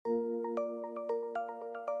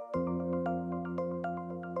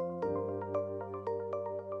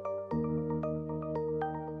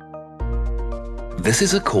This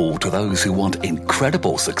is a call to those who want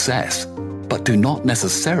incredible success, but do not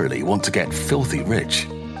necessarily want to get filthy rich.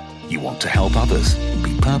 You want to help others,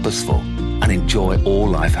 be purposeful, and enjoy all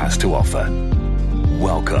life has to offer.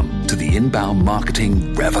 Welcome to the Inbound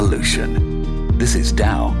Marketing Revolution. This is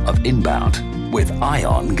Tao of Inbound with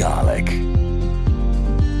Ion Garlic.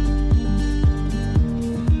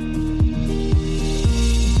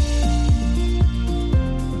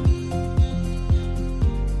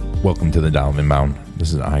 Welcome to the Tao of Inbound.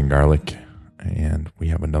 This is Ion Garlic, and we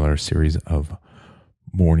have another series of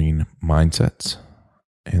morning mindsets.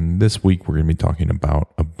 And this week we're going to be talking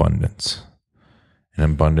about abundance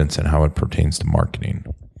and how it pertains to marketing.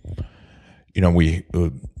 You know,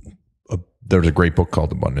 there's a great book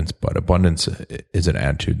called Abundance, but abundance is an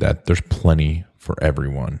attitude that there's plenty for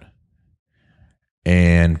everyone.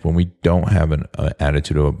 And when we don't have an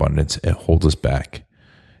attitude of abundance, it holds us back.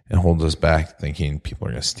 It holds us back thinking people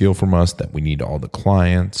are going to steal from us, that we need all the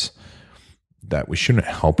clients, that we shouldn't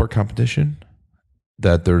help our competition,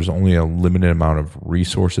 that there's only a limited amount of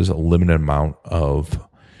resources, a limited amount of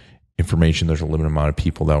information. There's a limited amount of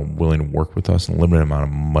people that are willing to work with us and a limited amount of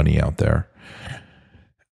money out there,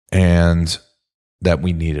 and that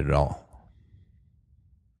we need it all.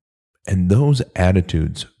 And those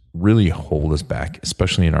attitudes really hold us back,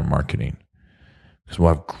 especially in our marketing. Because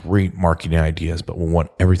we'll have great marketing ideas, but we'll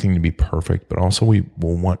want everything to be perfect. But also we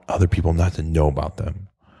will want other people not to know about them,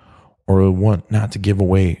 or we want not to give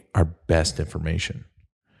away our best information.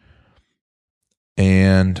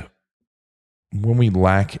 And when we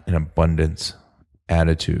lack an abundance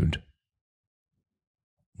attitude,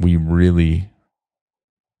 we really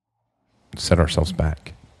set ourselves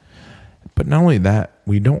back. But not only that,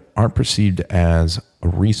 we aren't perceived as a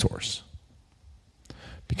resource.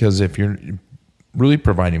 Because if you're really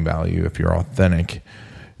providing value, if you're authentic,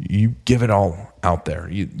 you give it all out there.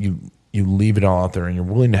 You leave it all out there, and you're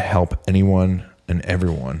willing to help anyone and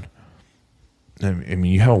everyone. I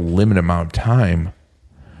mean, you have a limited amount of time,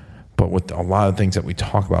 but with a lot of things that we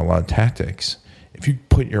talk about, a lot of tactics, if you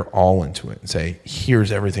put your all into it and say,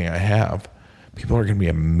 here's everything I have, people are going to be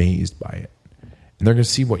amazed by it. And they're going to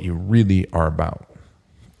see what you really are about.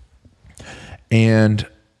 And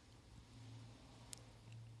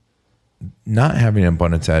not having an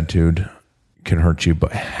abundance attitude can hurt you,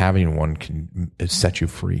 but having one can set you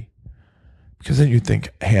free. Because then you think,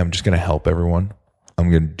 hey, I'm just going to help everyone.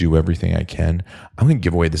 I'm going to do everything I can. I'm going to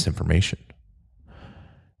give away this information.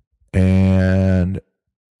 And,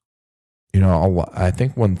 you know, I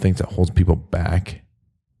think one of the things that holds people back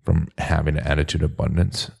from having an attitude of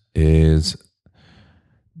abundance is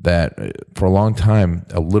that for a long time,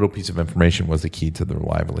 a little piece of information was the key to their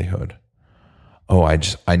livelihood. Oh,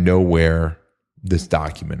 I know where this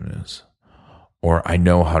document is, or I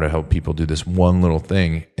know how to help people do this one little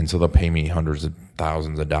thing, and so they'll pay me hundreds of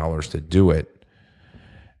thousands of dollars to do it,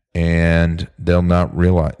 and they'll not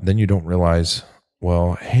realize. Then you don't realize,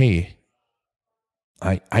 well, hey,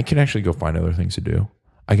 I can actually go find other things to do.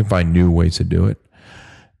 I can find new ways to do it,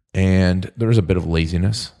 and there's a bit of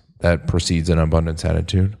laziness that precedes an abundance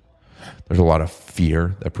attitude. There's a lot of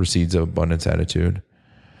fear that precedes an abundance attitude.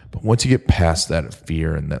 But once you get past that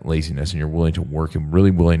fear and that laziness, and you're willing to work and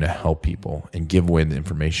really willing to help people and give away the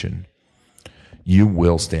information, you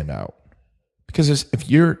will stand out. Because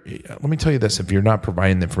let me tell you this, if you're not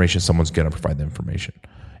providing the information, someone's going to provide the information.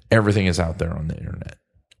 Everything is out there on the internet.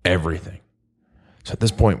 Everything. So at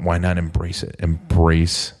this point, why not embrace it?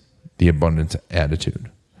 Embrace the abundance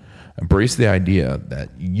attitude. Embrace the idea that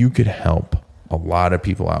you could help a lot of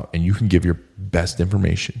people out, and you can give your best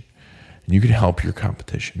information. And you can help your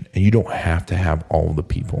competition, and you don't have to have all the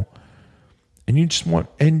people. And you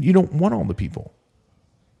don't want all the people.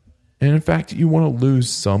 And in fact, you want to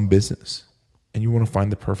lose some business, and you want to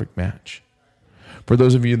find the perfect match. For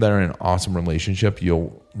those of you that are in an awesome relationship,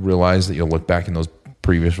 you'll realize that you'll look back in those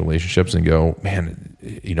previous relationships and go, man,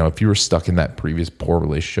 you know, if you were stuck in that previous poor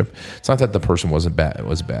relationship, it's not that the person wasn't bad. It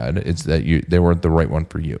was bad. It's that they weren't the right one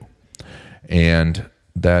for you. And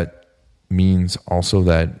that means also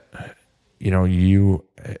that, you know, you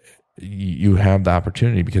have the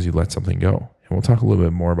opportunity because you let something go. And we'll talk a little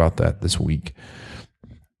bit more about that this week.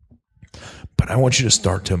 But I want you to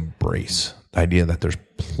start to embrace the idea that there's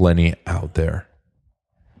plenty out there.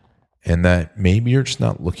 And that maybe you're just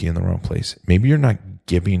not looking in the wrong place. Maybe you're not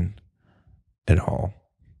giving it all.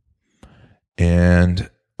 And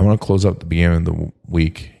I want to close out the beginning of the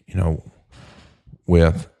week, you know,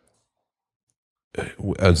 with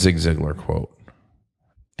a Zig Ziglar quote.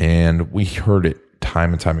 And we heard it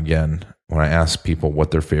time and time again when I asked people what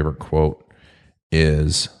their favorite quote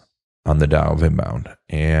is on the Tao of Inbound.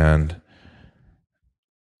 And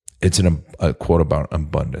it's a quote about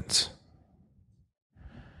abundance.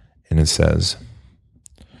 And it says,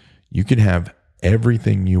 you can have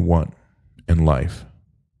everything you want in life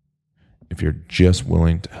if you're just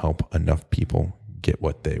willing to help enough people get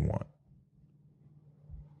what they want.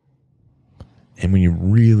 And when you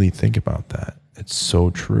really think about that, it's so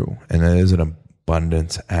true. And that is an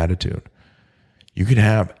abundance attitude. You can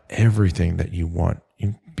have everything that you want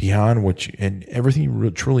beyond what you, and everything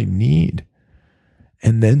you truly need.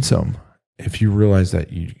 And then some, if you realize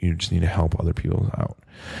that you just need to help other people out.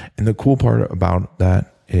 And the cool part about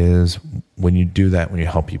that is when you do that, when you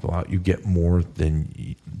help people out, you get more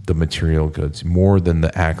than the material goods, more than the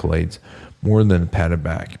accolades, more than the pat it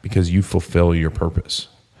back, because you fulfill your purpose.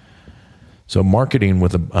 So marketing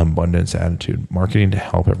with an abundance attitude, marketing to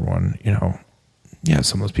help everyone,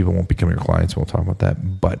 some of those people won't become your clients. We'll talk about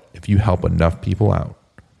that. But if you help enough people out,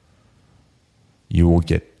 you will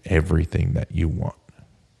get everything that you want.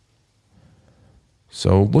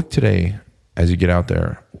 So look today, as you get out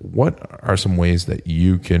there, what are some ways that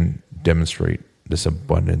you can demonstrate this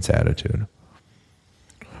abundance attitude?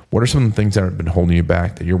 What are some of the things that have been holding you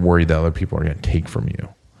back that you're worried that other people are going to take from you,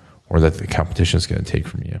 or that the competition is going to take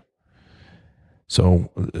from you?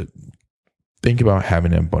 So think about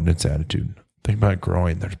having an abundance attitude. Think about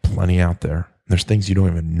growing. There's plenty out there. There's things you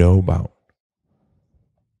don't even know about.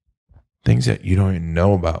 Things that you don't even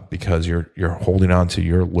know about because you're holding on to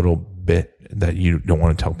your little bit that you don't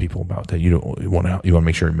want to tell people about, that you want to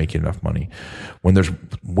make sure you're making enough money. When there's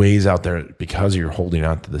ways out there, because you're holding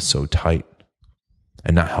on to this so tight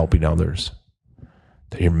and not helping others,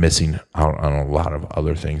 that you're missing out on a lot of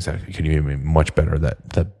other things that could even be much better,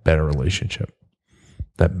 that better relationship,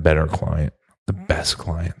 that better client, the best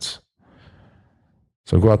clients.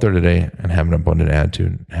 So go out there today and have an abundant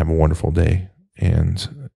attitude, have a wonderful day,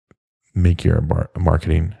 and make your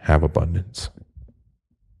marketing have abundance.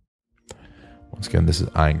 Once again, this is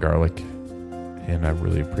Ian Garlic, and I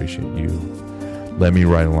really appreciate you letting me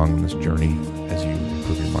ride along on this journey as you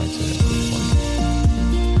improve your mindset and improve your marketing.